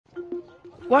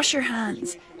Wash your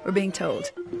hands, we're being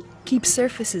told. Keep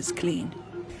surfaces clean.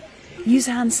 Use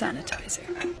hand sanitizer.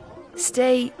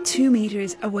 Stay 2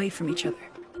 meters away from each other.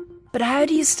 But how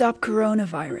do you stop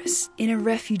coronavirus in a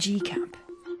refugee camp?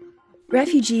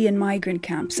 Refugee and migrant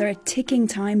camps are a ticking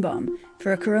time bomb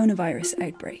for a coronavirus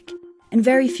outbreak, and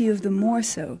very few of them more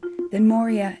so than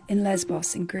Moria in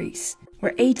Lesbos in Greece,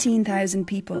 where 18,000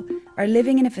 people are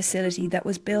living in a facility that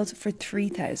was built for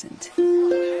 3,000.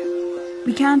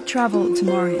 We can't travel to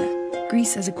Moria.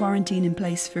 Greece has a quarantine in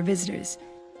place for visitors,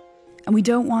 and we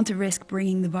don't want to risk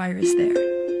bringing the virus there.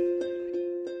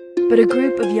 But a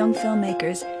group of young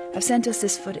filmmakers have sent us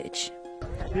this footage.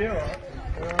 Here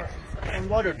are some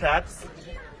water taps.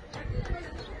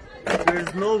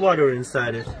 There's no water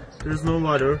inside it. There's no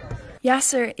water.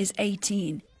 Yasser is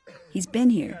 18. He's been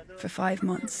here for 5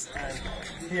 months.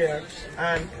 Here,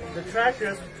 and the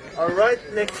trashers are right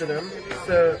next to them,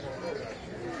 so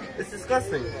it's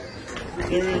disgusting.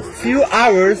 There's few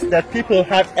hours that people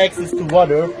have access to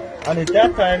water, and at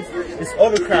that time it's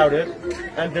overcrowded,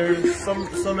 and there's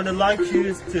so many long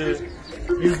queues to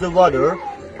use the water,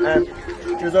 and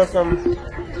there's also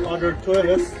some other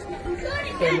toilets.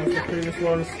 The previous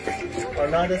ones are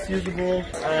not as usable,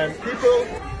 and people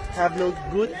have no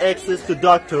good access to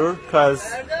doctor because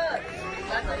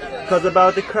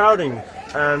about the crowding,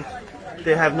 and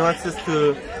they have no access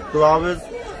to gloves,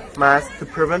 masks to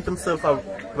prevent themselves of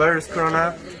virus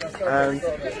corona, and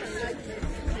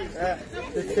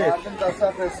that's it.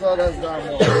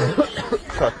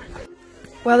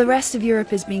 While the rest of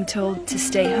Europe is being told to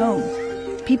stay home,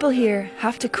 people here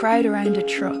have to crowd around a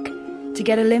truck to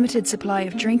get a limited supply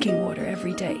of drinking water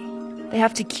every day. They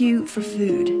have to queue for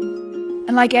food.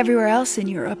 And like everywhere else in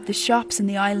Europe, the shops in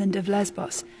the island of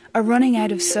Lesbos are running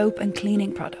out of soap and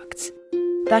cleaning products.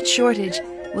 That shortage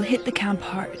will hit the camp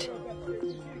hard.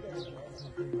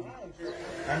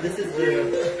 And this is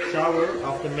the shower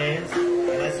of the men,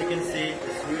 and as you can see,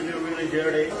 it's really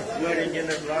dirty. It's waiting in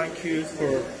the long queues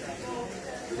for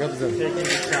taking the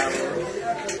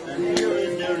shower. And here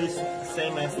is dirty,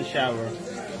 same as the shower.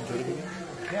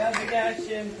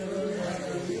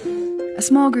 A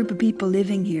small group of people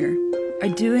living here are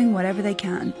doing whatever they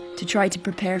can to try to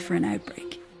prepare for an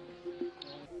outbreak.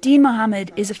 Dean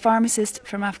Mohammed is a pharmacist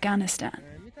from Afghanistan.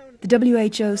 The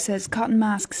WHO says cotton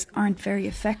masks aren't very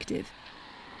effective,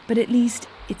 but at least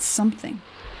it's something.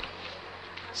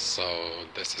 So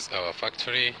this is our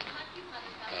factory,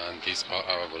 and these are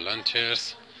our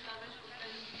volunteers.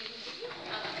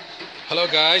 Hello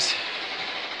guys.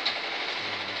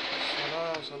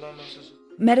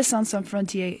 Médecins Sans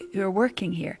Frontières, who are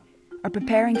working here, are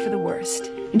preparing for the worst.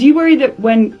 Do you worry that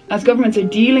when, as governments are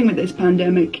dealing with this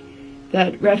pandemic,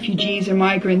 that refugees or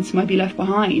migrants might be left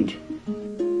behind?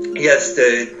 Yes,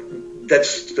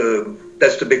 that's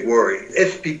the big worry.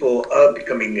 If people are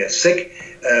becoming sick,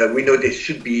 we know they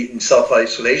should be in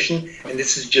self-isolation, and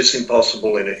this is just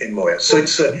impossible in Moria. So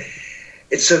it's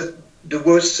the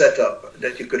worst setup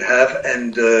that you could have,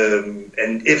 and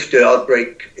if the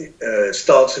outbreak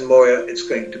starts in Moria, it's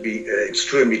going to be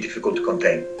extremely difficult to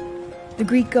contain. The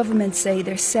Greek government say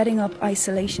they're setting up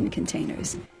isolation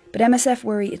containers, but MSF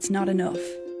worry it's not enough.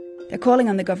 They're calling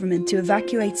on the government to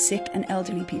evacuate sick and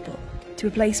elderly people to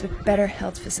a place with better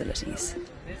health facilities.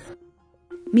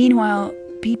 Meanwhile,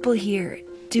 people here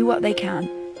do what they can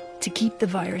to keep the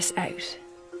virus out.